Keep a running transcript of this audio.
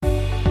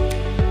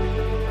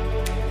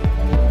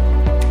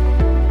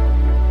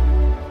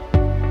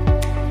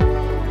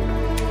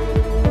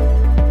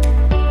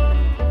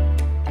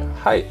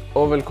Hei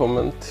og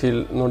velkommen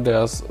til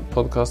Nordeas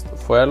podcast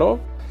Får jeg lov?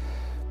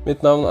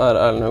 Mitt navn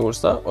Erlend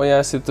Høgolstad, og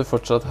jeg sitter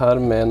fortsatt her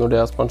med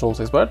Nordeas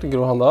pensjonsekspert,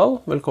 Gro Handal.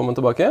 Velkommen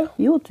tilbake.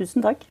 Jo,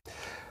 tusen takk.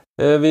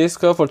 Vi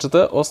skal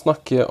fortsette å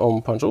snakke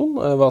om pensjon,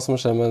 hva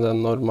som skjer med den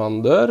når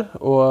man dør,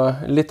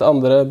 og litt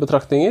andre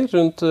betraktninger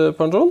rundt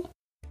pensjon.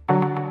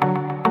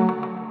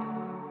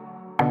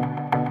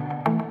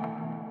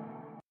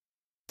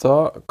 Da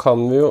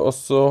kan vi jo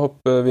også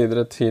hoppe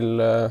videre til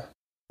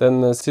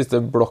den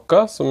siste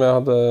blokka som jeg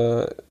hadde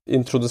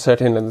introdusert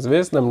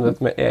innledningsvis, nemlig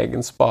dette med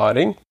egen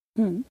sparing,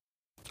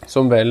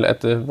 som vel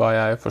etter hva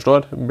jeg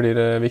forstår blir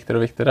viktigere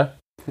og viktigere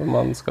når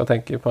man skal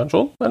tenke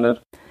pensjon, eller?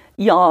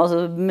 Ja,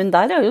 altså, men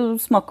der er jo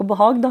smak og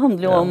behag. Det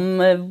handler jo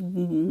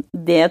om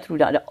det jeg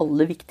tror det er det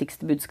aller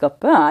viktigste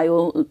budskapet, er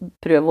jo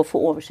prøve å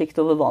få oversikt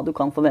over hva du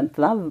kan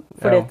forvente deg.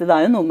 For det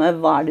er jo noe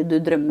med hva er det du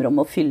drømmer om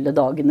å fylle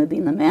dagene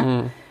dine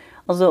med.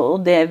 Altså,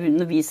 og det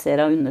vi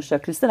ser av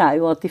undersøkelser er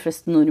jo at de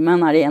fleste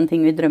nordmenn, er det en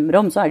ting vi drømmer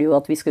om, så er det jo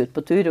at vi skal ut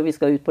på tur, og vi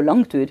skal ut på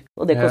lang tur,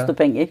 og det koster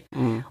penger.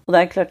 Og det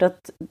er klart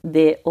at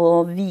det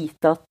å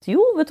vite at,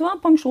 jo, vet du hva,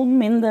 pensjonen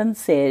min, den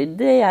ser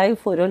det jeg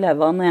får å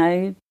leve av når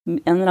jeg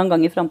en eller annen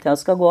gang i fremtiden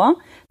skal gå av,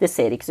 det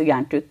ser ikke så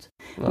gærent ut.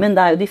 Men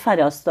det er jo de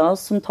færreste av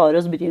oss som tar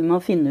oss bryr med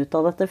å finne ut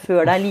av dette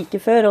før det er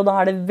like før, og da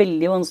er det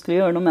veldig vanskelig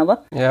å gjøre noe med det.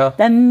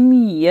 Det er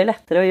mye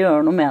lettere å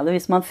gjøre noe med det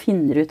hvis man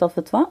finner ut at,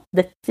 vet du hva,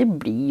 dette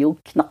blir jo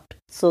knapt,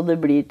 så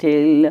det blir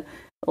til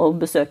å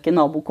besøke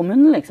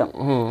nabokommunen, liksom.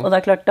 Og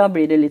det er klart, da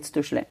blir det litt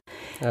stusslig.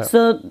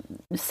 Så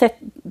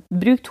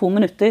bruk 2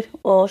 minutter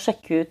og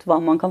sjekke ut hva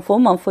man kan få.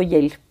 Man får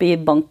hjelp i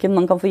banken,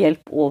 man kan få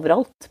hjelp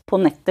overalt. På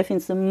nettet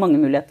finnes det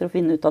mange muligheter å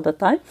finne ut av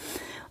dette her.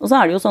 Og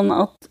så er det jo sånn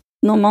at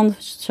når man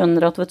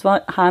skjønner at, vet du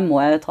hva, her må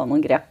jeg ta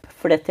noen grep,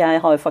 for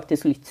jeg har jo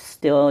faktisk lyst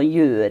til å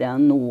gjøre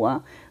noe.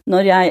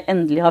 Når jeg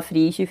endelig har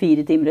fri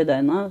 24 timer i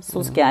døgnet,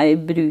 så skal jeg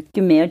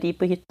bruke mer tid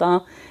på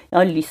hytta. Jeg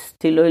har lyst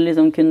til å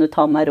liksom kunne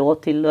ta meg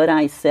råd til å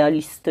reise, jeg har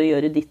lyst til å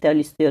gjøre ditt, jeg har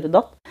lyst til å gjøre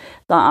datt.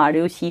 Da er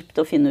det jo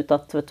kjipt å finne ut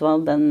at, vet du hva,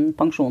 den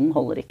pensjonen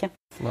holder ikke.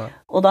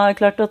 Og da er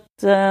det klart at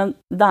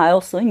det er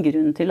også en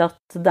grunn til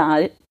at det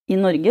er i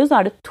Norge så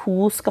er det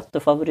 2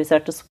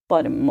 skattefavoriserte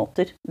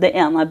sparemåter. Det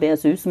ene er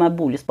BSU, som er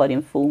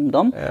boligsparing for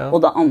ungdom, og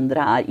det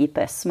andre er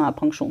IPS, som er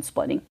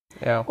pensjonssparing.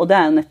 Og det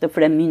er jo nettopp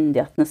fordi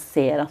myndighetene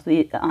ser at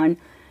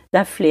det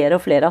er flere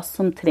og flere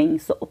som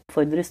trengs å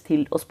oppfordres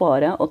til å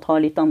spare og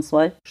ta litt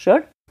ansvar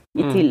selv.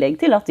 I tillegg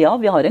til at ja,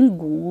 vi har en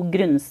god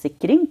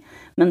grunnsikring,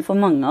 men for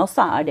mange av oss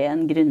er det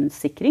en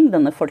grunnsikring,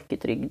 denne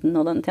folketrygden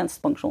og den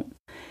tjenestepensjonen.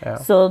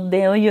 Så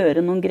det å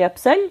gjøre noen grep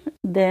selv,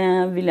 det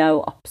vil jeg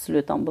jo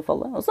absolutt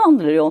anbefale. Og så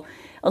handler det jo,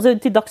 altså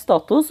til dags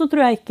dato så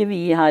tror jeg ikke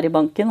vi her i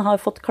banken har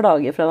fått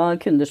klage fra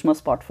kunder som har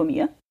spart for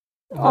mye.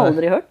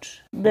 Aldri hørt.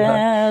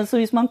 Så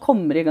hvis man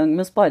kommer i gang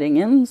med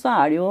sparingen, så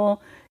er det jo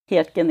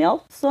helt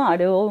genialt. Så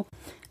er det jo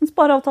en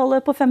spareavtale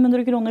på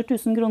 500 kroner,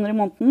 1000 kroner i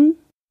måneden.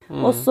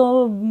 Og så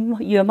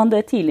gjør man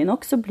det tidlig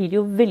nok, så blir det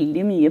jo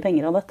veldig mye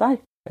penger av dette her.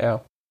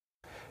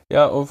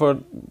 Ja, og for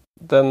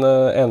den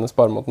ene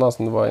sparemåten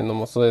som du var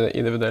innom også,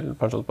 individuell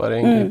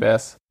pensjonssparing,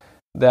 IPS,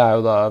 det er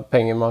jo da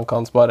penger man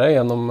kan spare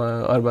gjennom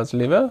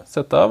arbeidslivet,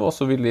 sette av, og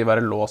så vil de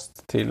være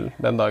låst til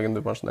den dagen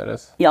du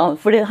pensjoneres. Ja,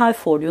 for her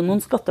får du jo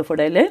noen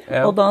skattefordeler,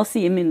 og da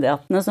sier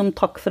myndighetene som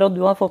takk for at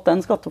du har fått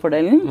den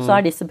skattefordelen, så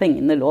er disse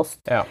pengene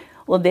låst.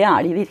 Og det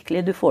er de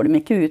virkelig. Du får dem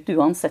ikke ut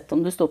uansett om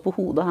du står på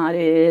hodet her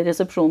i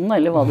resepsjonen,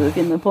 eller hva du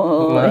finner på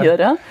å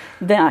gjøre.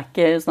 Det er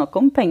ikke snakk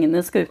om.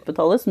 Pengene skal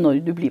utbetales når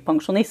du blir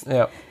pensjonist.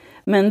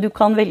 Men du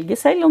kan velge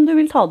selv om du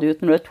vil ta det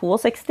ut når du er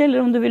 62,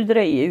 eller om du vil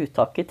drøye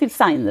uttaket til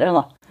senere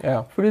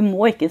da. For du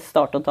må ikke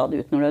starte å ta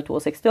det ut når du er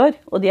 62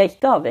 år, og de er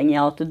ikke avhengig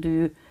av at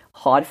du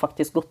har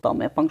faktisk gått av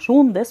med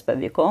pensjon. Det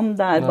spør vi ikke om.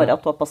 Det er bare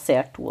at du har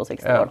passert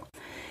 62 år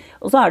da.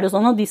 Og så er det jo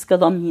sånn at de skal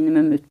da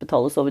minimum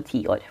utbetales over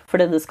 10 år, for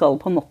det skal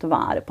på en måte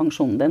være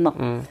pensjonen din da.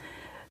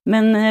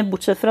 Men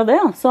bortsett fra det,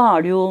 så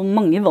er det jo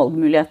mange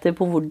valgmuligheter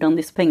på hvordan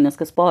disse pengene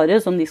skal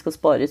spares, om de skal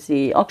spares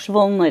i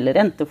aksjefond, eller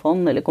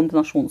rentefond, eller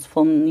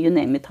kombinasjonsfond, you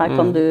name it, her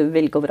kan du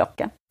velge å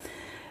vrake.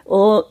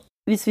 Og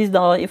hvis vi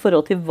da i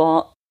forhold til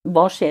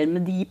hva skjer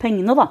med de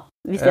pengene da?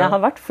 Hvis jeg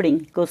har vært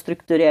flink og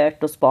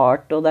strukturert og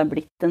spart, og det er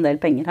blitt en del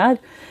penger her,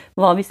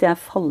 hva hvis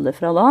jeg faller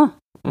fra da?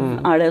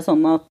 Er det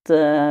sånn at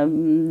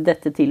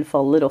dette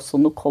tilfaller også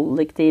noe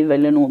kollektiv,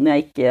 eller noen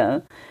jeg ikke...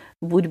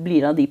 Hvor blir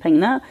det av de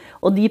pengene?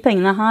 Og de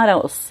pengene her er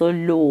også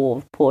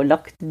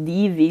lovpålagt.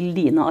 De vil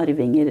dine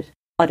arvinger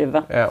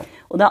arve.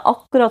 Og det er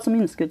akkurat som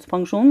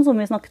innskuddspensjonen som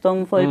vi snakket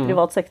om for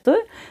privat sektor.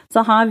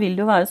 Så her vil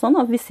det jo være sånn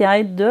at hvis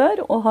jeg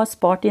dør og har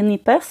spart i en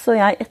IPS, og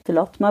jeg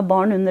etterlatt meg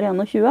barn under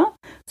 21,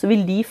 så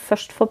vil de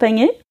først få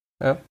penger.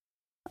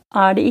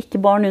 Er det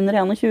ikke barn under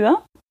 21,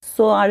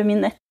 så er det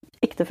min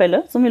ektefelle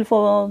som vil få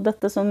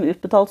dette som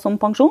utbetalt som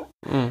pensjon.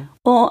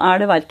 Og er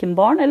det hverken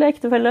barn eller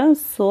ektefelle,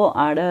 så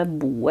er det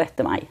boet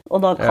etter meg.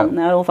 Og da kan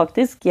jeg jo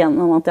faktisk,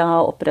 gjennom at jeg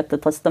har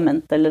opprettet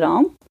testament eller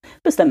annet,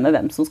 bestemme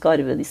hvem som skal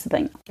arve disse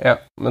pengene.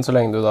 Men så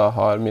lenge du da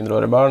har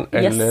mindreårige barn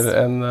eller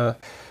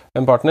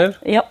en partner,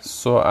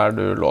 så er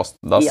du låst.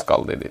 Da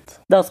skal de dit.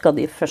 Da skal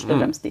de først og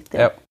fremst dit,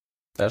 jeg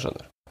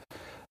skjønner.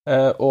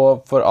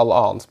 Og for all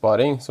annen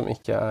sparing, som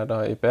ikke da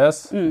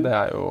IPS, det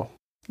jo...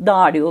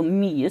 Da det jo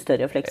mye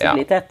større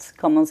fleksibilitet,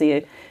 kan man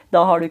si.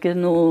 Da har du ikke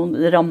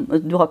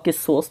du har ikke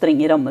så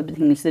strenge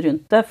rammebetingelser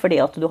rundt det, fordi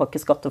at du har ikke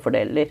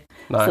skattefordeler.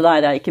 Nei. Så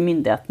der ikke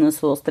myndighetene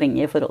så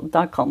strenge i forhold.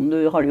 Der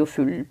har du jo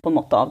full, på en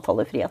måte,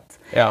 avtalefrihet.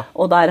 Ja.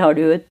 Og der har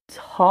du jo et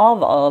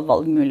hav av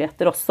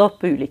valgmuligheter også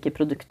på ulike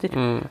produkter,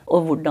 og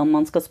hvordan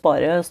man skal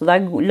spare. Så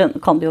der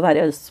kan det jo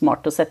være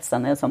smart å sette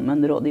seg ned sammen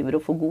med en rådgiver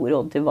og få gode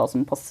råd til hva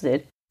som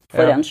passer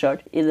for en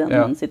selv i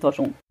den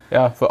situasjonen.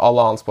 Ja, for all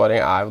annen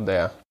sparing jo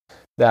det.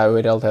 Det jo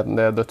i realiteten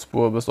det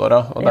dødsboet består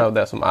av, og det jo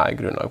det som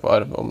grunnlag for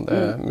arv, om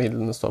det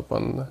midlene står på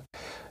en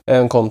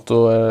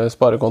konto,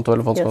 sparekonto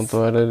eller fondskonto,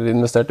 eller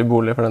investert i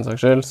bolig for den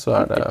saks skyld,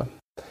 så det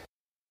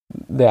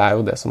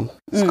jo det som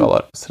skal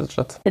arves, rett og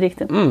slett.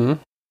 Riktig.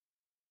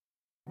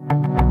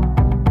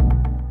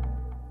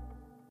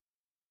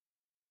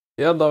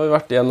 Ja, da har vi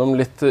vært gjennom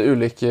litt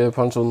ulike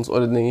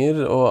pensjonsordninger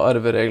og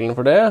arvereglene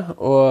for det,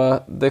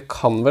 og det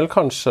kan vel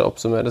kanskje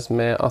oppsummeres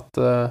med at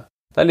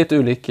det litt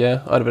ulike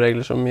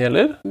arveregler som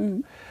gjelder,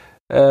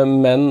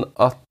 men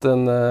at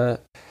en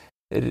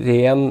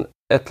ren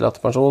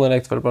etterlattepensjon eller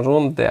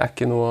ektefellepensjon, det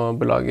ikke noe å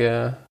belage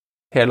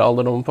hele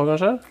alderdommen på,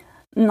 kanskje?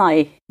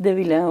 Nei, det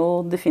vil jeg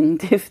jo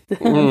definitivt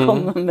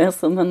komme med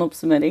som en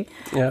oppsummering.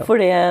 Ja.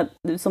 For det,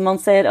 som man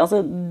ser,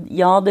 altså,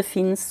 ja, det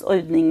finnes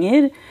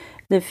ordninger,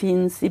 det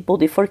finnes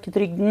både i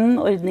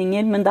folketrygden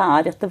ordninger, men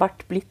det etter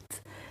hvert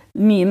blitt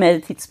mye mer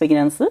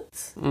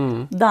tidsbegrenset.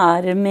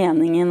 Det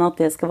meningen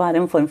at det skal være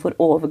en form for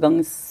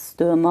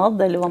overgangsstønad,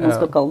 eller hva man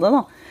skal kalle det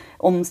da.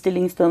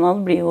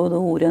 Omstillingsstønad blir jo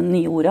det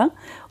nye ordet.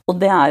 Og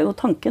det jo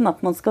tanken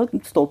at man skal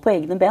stå på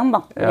egne ben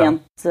da,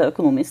 rent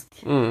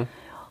økonomisk.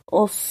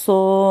 Og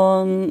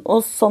sånn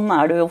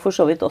det jo for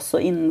så vidt også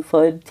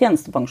innenfor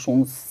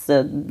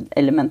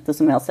tjenestepensjonselementet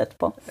som vi har sett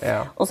på.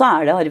 Ja. Og så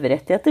det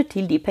arverettigheter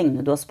til de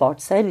pengene du har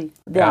spart selv.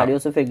 Det det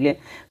jo selvfølgelig.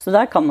 Så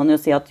der kan man jo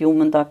si at jo,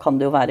 men da kan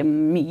det jo være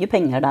mye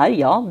penger der.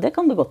 Ja, det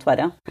kan det godt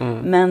være.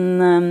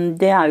 Men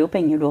det jo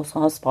penger du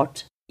også har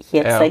spart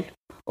helt selv,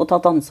 og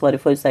tatt ansvaret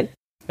for selv.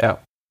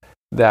 Ja.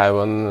 Det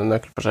jo en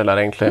nøkkelforskjell her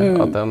egentlig,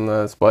 at den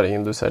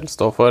sparingen du selv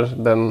står for,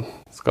 den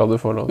skal du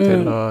få lov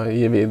til å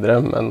gi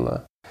videre,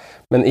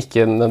 men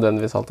ikke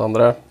nødvendigvis alt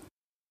andre.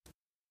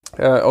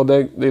 Og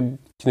det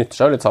knytter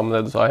seg jo litt sammen med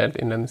det du sa helt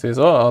innledningsvis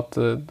også, at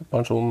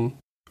pensjonen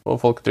og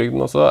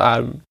folketrygden også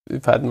i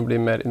ferd med å bli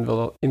mer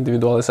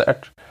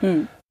individualisert.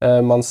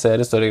 Man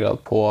ser i større grad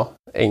på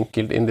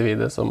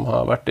enkeltindividet som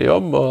har vært i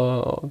jobb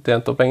og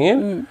tjent opp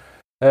penger,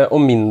 og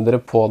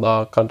mindre på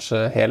da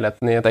kanskje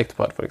helheten i et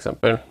ektepar, for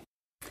eksempel.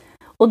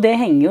 Og det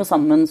henger jo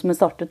sammen, som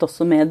startet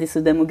også med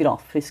disse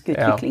demografiske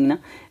utviklingene.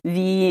 Ja.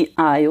 Vi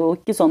jo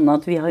ikke sånn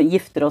at vi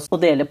gifter oss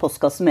og deler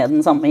postkasse med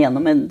den samme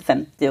gjennom en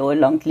 50 år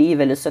langt liv,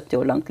 eller 70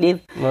 år langt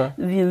liv.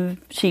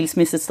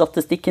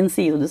 Skilsmissestatistikken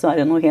sier jo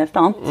dessverre noe helt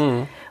annet.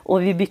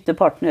 Og vi bytter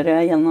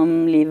partnere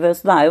gjennom livet,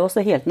 så det jo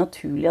også helt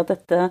naturlig at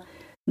dette,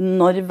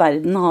 når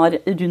verden har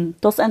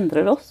rundt oss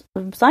endrer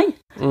seg,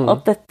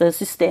 at dette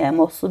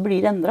systemet også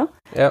blir endret.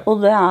 Ja.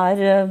 Og det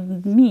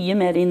mye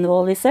mer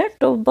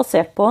individualisert og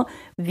basert på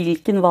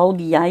hvilken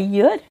valg jeg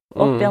gjør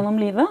opp gjennom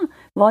livet,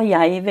 hva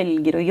jeg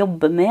velger å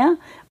jobbe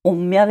med,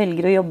 om jeg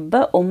velger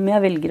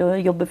å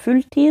jobbe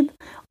fulltid.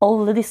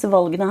 Alle disse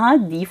valgene her,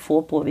 de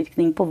får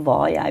påvirkning på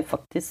hva jeg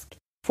faktisk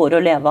får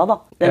å leve av da,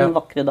 den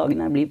vakre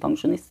dagen jeg blir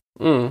pensjonist.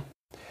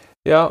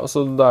 Ja, og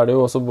så da det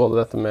jo også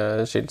både dette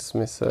med at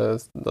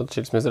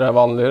skilsmisser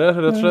vanligere,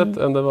 rett og slett,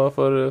 enn det var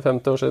for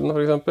 50 år siden, for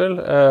eksempel.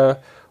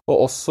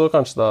 Og også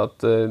kanskje da at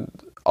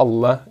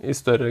alle i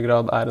større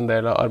grad en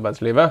del av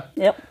arbeidslivet,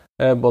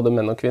 både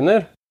menn og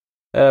kvinner.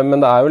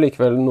 Men det jo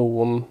likevel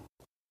noen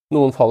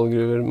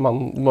fallgruver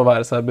man må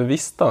være seg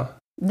bevisst da.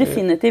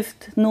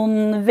 Definitivt.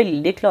 Noen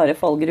veldig klare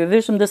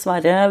fallgruver som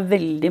dessverre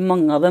veldig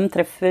mange av dem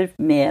treffer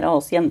mer av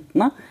oss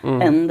jentene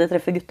enn det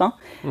treffer gutta.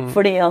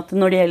 Fordi at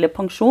når det gjelder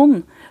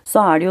pensjon,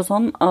 så det jo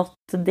sånn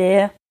at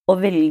det å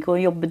velge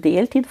å jobbe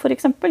deltid for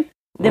eksempel,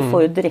 det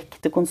får jo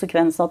direkte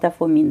konsekvens at jeg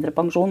får mindre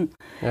pensjon.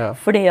 Ja.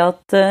 Fordi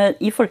at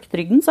i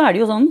folketrygden så det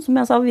jo sånn, som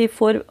jeg sa, vi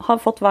har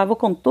fått hver vår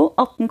konto,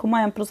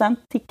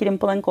 18,1% tikker inn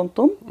på den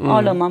kontoen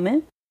av lønna mi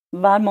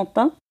hver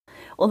måned.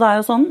 Og det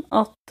jo sånn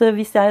at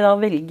hvis jeg da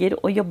velger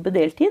å jobbe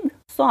deltid,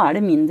 så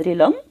det mindre i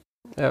lønn.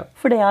 Ja.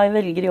 Fordi jeg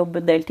velger å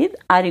jobbe deltid,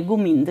 ergo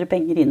mindre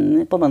penger inn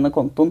på denne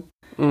kontoen.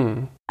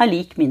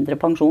 Lik mindre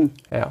pensjon.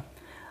 Ja.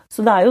 Så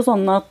det jo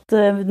sånn at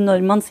når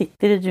man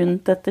sitter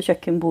rundt dette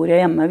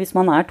kjøkkenbordet hjemme, hvis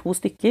man 2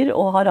 stykker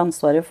og har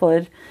ansvaret for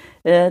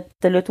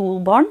 1 eller 2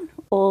 barn,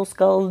 og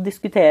skal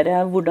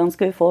diskutere hvordan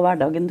skal vi få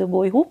hverdagen til å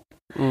gå i hop,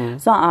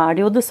 så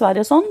det jo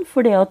dessverre sånn,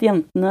 fordi at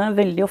jentene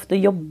veldig ofte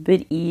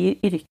jobber i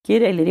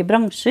yrker eller i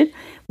bransjer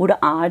hvor det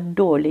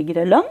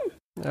dårligere lønn,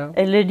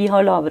 eller de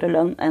har lavere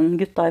lønn enn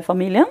gutta i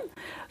familien,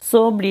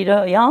 så blir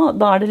det,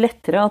 da det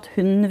lettere at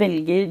hun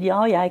velger,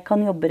 jeg kan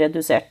jobbe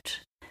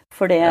redusert,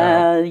 fordi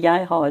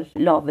jeg har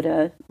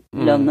lavere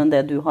lønn enn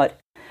det du har.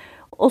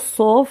 Og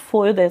så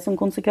får jo det som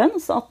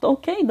konsekvens at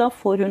ok, da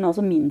får hun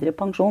altså mindre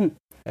pensjon.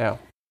 Ja.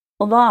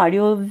 Og da det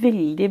jo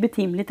veldig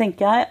betimelig,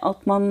 tenker jeg,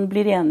 at man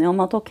blir enige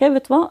om at ok,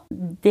 vet du hva,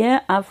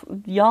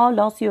 ja,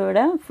 la oss gjøre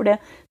det, for det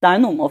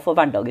jo noe med å få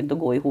hverdagen til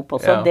å gå i hop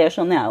også, det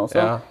skjønner jeg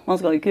også. Man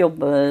skal jo ikke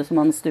jobbe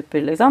som man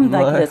stupper, liksom,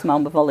 det ikke det som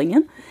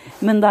anbefalingen.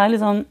 Men det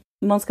liksom,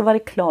 man skal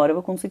være klar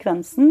over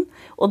konsekvensen,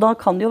 og da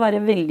kan det jo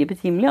være veldig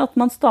betimelig at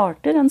man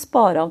starter en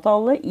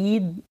spareavtale i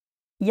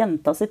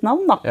jenta sitt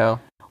navn, da. Ja.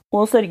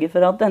 Og sørge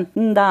for at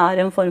enten det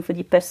en form for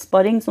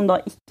IPS-sparing som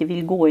da ikke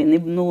vil gå inn i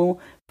noe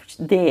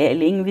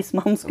deling hvis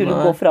man skulle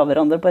gå fra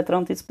hverandre på et eller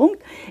annet tidspunkt,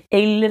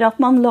 eller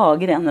at man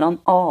lager en eller annen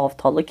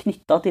avtale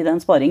knyttet til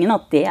den sparingen,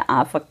 at det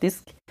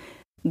faktisk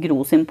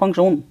Gro sin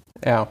pensjon,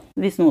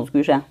 hvis noe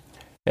skulle skje.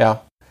 Ja,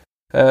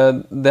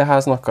 det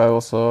her snakket jo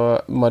også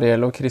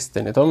Marielle og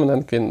Kristin litt om, med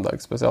den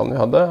kvinnedagsspesialen vi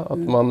hadde,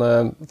 at man,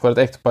 for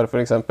et ektepar for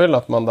eksempel,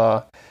 at man da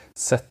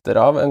setter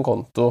av en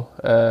konto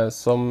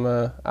som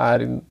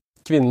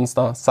kvinnens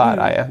da,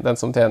 særeie, den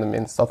som tjener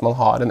minst, at man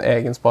har en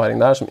egen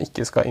sparing der som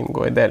ikke skal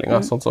inngå i delinga,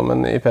 sånn som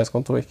en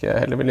IPS-konto ikke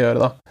heller vil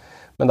gjøre da.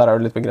 Men der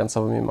det litt begrenset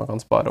hvor mye man kan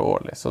spare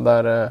årlig. Så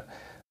der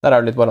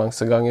det litt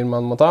balanseganger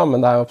man må ta, men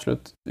det jo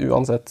absolutt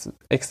uansett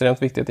ekstremt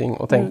viktige ting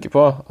å tenke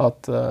på,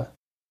 at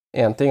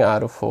en ting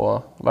å få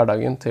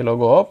hverdagen til å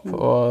gå opp,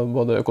 og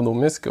både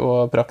økonomisk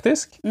og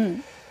praktisk,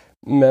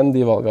 men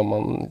de valgene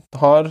man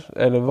har,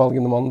 eller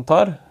valgene man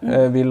tar,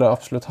 vil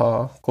absolutt ha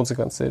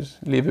konsekvenser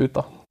livet ut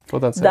da.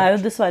 Det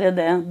jo dessverre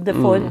det. Det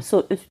får så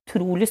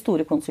utrolig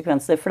store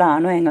konsekvenser, for det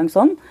noe en gang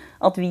sånn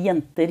at vi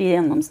jenter i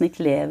gjennomsnitt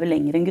lever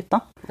lenger enn gutta.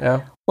 Ja.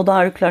 Og da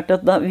det klart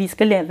at vi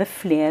skal leve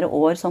flere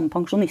år som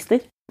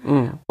pensjonister.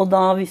 Og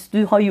da hvis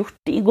du har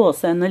gjort i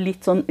gåseøyne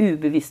litt sånn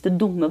ubevisste,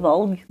 dumme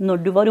valg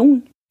når du var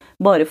ung,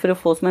 bare for å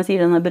få, som jeg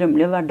sier, denne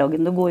berømmelige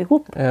hverdagen til å gå i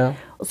hop,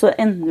 og så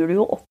ender du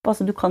jo opp,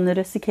 altså du kan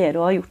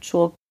risikere å ha gjort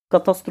så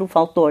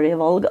katastrofalt dårlige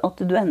valg at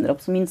du ender opp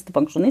som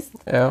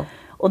minstepensjonist. Ja.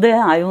 Og det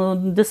jo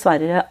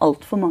dessverre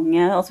alt for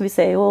mange. Altså vi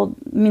ser jo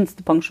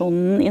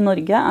minstepensjonen i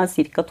Norge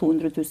ca.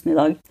 200 000 i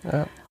dag.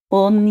 Ja.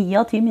 Og 9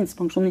 av 10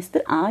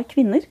 minstepensjonister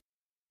kvinner.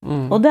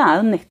 Og det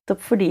jo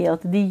nettopp fordi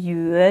at de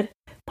gjør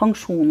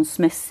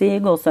pensjonsmessig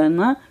i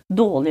gåseøyne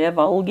dårlige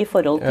valg i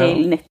forhold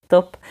til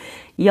nettopp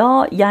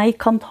jeg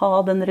kan ta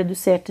den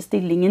reduserte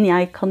stillingen,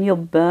 jeg kan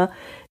jobbe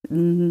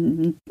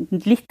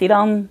litt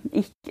grann,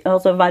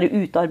 altså være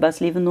ute av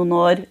arbeidslivet noen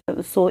år,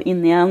 så inn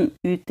igjen,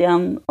 ut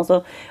igjen,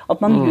 altså at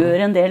man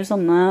gjør en del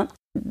sånne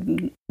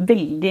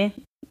veldig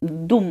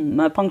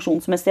dumme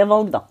pensjonsmessige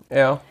valg da.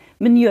 Ja.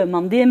 Men gjør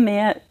man de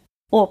med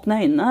åpne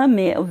øyne,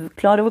 med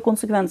klar over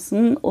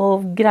konsekvensen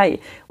og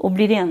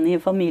blir enige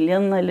i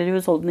familien eller i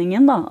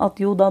husholdningen da, at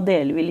jo da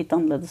deler vi litt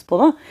annerledes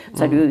på det,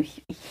 så det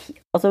jo,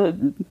 altså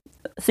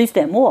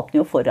systemet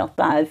åpner jo for at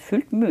det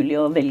fullt mulig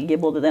å velge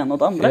både det ene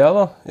og det andre. Ja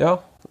da, ja.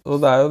 Og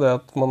det jo det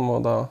at man må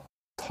da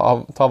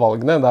ta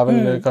valgene. Det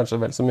vel kanskje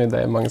vel så mye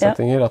det i mange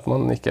settinger, at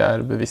man ikke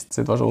bevisst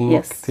situasjonen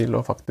nok til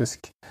å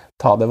faktisk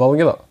ta det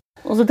valget da.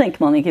 Og så tenker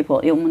man ikke på,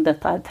 jo, men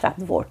dette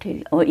 30 år til,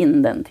 og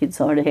innen den tid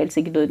så har det helt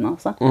sikkert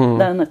ordnet seg.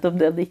 Det jo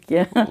nettopp det de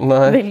ikke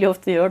veldig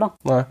ofte gjør da.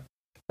 Nei.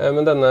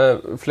 Men denne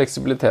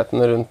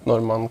fleksibiliteten rundt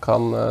når man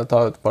kan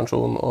ta ut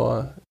pensjon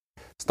og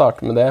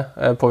starte med det,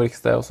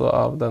 påvirkes det også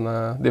av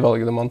de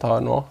valgene man tar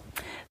nå?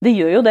 Det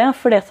gjør jo det,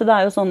 for det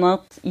jo sånn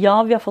at ja,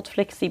 vi har fått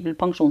fleksibel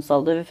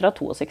pensjonsalder fra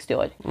 62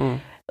 år.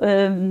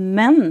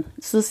 Men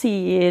så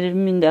sier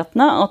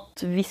myndighetene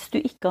at hvis du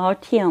ikke har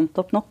tjent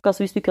opp nok,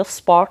 altså hvis du ikke har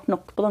spart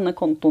nok på denne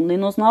kontoen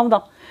din hos Nav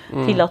da,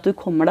 til at du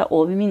kommer deg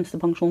over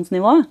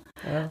minstepensjonsnivået,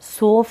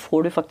 så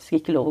får du faktisk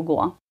ikke lov å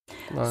gå av.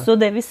 Nei. Så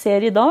det vi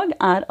ser i dag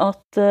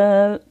at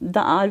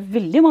det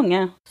veldig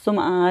mange som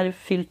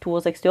fylt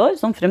 62 år,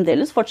 som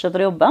fremdeles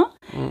fortsetter å jobbe,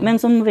 men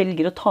som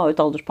velger å ta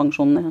ut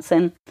alderspensjonen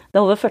sin. Det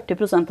over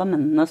 40% av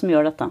mennene som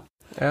gjør dette.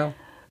 Ja.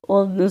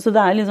 Og, så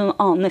det liksom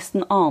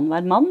nesten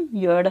annenhver mann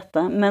gjør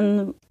dette,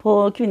 men på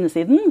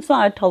kvinnesiden så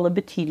tallet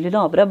betydelig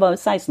lavere, bare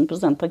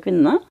 16% av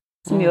kvinnene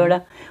som gjør det.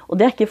 Og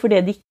det ikke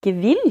fordi de ikke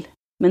vil,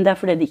 men det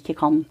fordi de ikke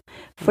kan.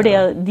 Fordi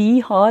de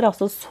har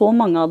altså så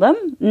mange av dem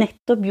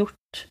nettopp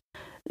gjort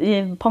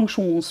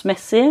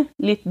pensjonsmessig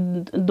litt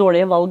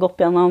dårlige valg opp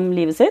gjennom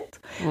livet sitt.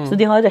 Så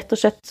de har rett og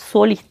slett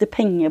så lite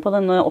penger på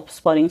denne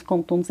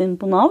oppsparingskontoen sin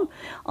på Nav,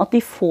 at de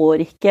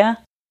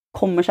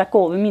kommer seg ikke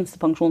over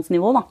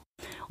minstepensjonsnivå da.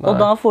 Og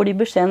da får de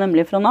beskjed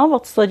nemlig fra Nav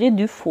at sorry,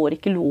 du får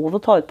ikke lov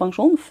å ta ut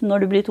pensjon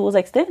når du blir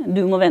 62,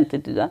 du må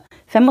vente til du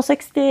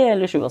 65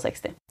 eller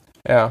 67.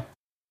 Ja,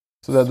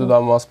 så det du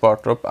da må ha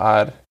spart opp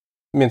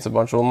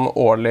minstepensjonen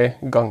årlig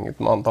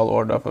ganget med antall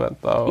år du har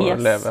forventet å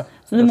leve.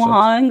 Så du må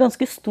ha en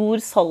ganske stor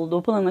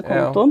saldo på denne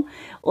kontoen,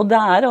 og det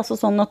altså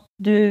sånn at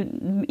du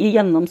i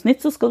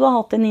gjennomsnitt så skal du ha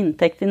hatt en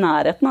inntekt i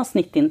nærheten av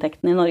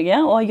snittinntekten i Norge,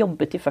 og ha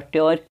jobbet i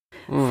 40 år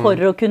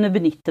for å kunne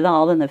benytte deg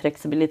av denne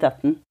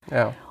fleksibiliteten.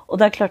 Ja. Og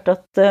det klart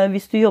at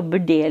hvis du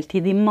jobber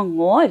deltid i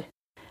mange år,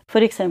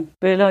 for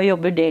eksempel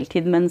jobber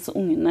deltid mens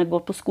ungene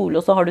går på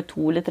skole, og så har du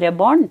 2 eller 3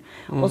 barn,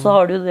 og så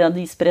har du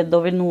de spredd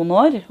over noen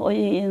år,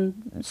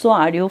 og så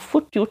det jo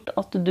fort gjort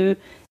at du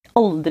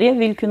aldri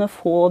vil kunne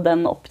få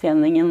den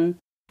opptjeningen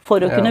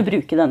for å kunne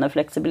bruke denne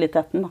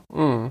fleksibiliteten.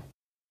 Da.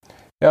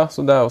 Ja,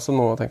 så det også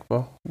noe å tenke på.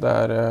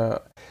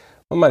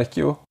 Man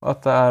merker jo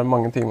at det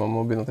mange ting man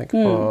må begynne å tenke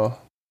på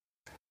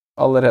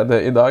allerede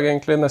i dag,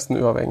 egentlig, nesten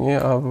uavhengig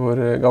av hvor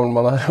gammel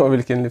man og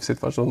hvilken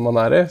livssituasjon man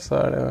i,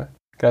 så det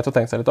greit å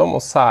tenke seg litt om,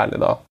 og særlig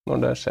da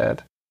når det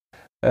skjer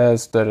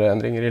større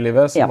endringer i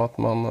livet, som at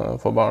man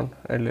får barn,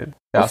 eller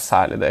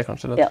særlig det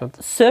kanskje, rett og slett.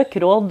 Ja, søk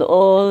råd,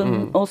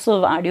 og så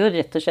det jo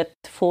rett og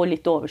slett få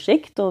litt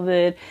oversikt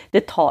over,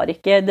 det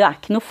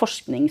ikke noe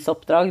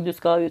forskningsoppdrag du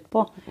skal ut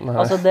på. Nei.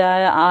 Altså det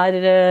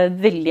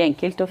veldig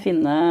enkelt å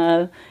finne,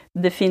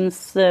 det finnes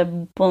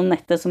på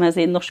nettet, som jeg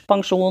sier, Norsk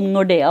Pensjon,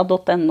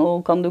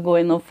 nordea.no kan du gå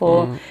inn og få,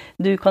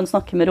 du kan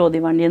snakke med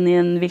rådgiveren din i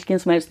en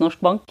hvilken som helst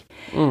norsk bank,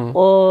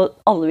 og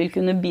alle vil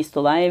kunne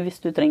bistå deg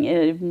hvis du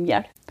trenger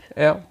hjelp.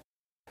 Ja.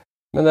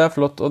 Men det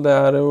flott, og det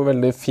jo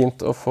veldig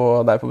fint å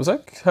få deg på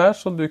besøk her,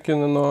 så du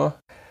kunne nå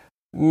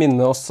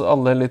minne oss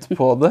alle litt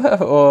på det,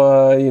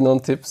 og gi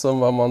noen tips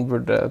om hva man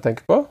burde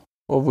tenke på,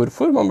 og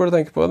hvorfor man burde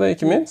tenke på det,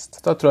 ikke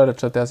minst. Da tror jeg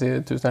rett og slett jeg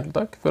sier tusen hjertelig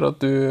takk for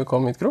at du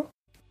kom hit, Gro.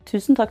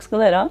 Tusen takk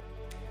skal dere ha.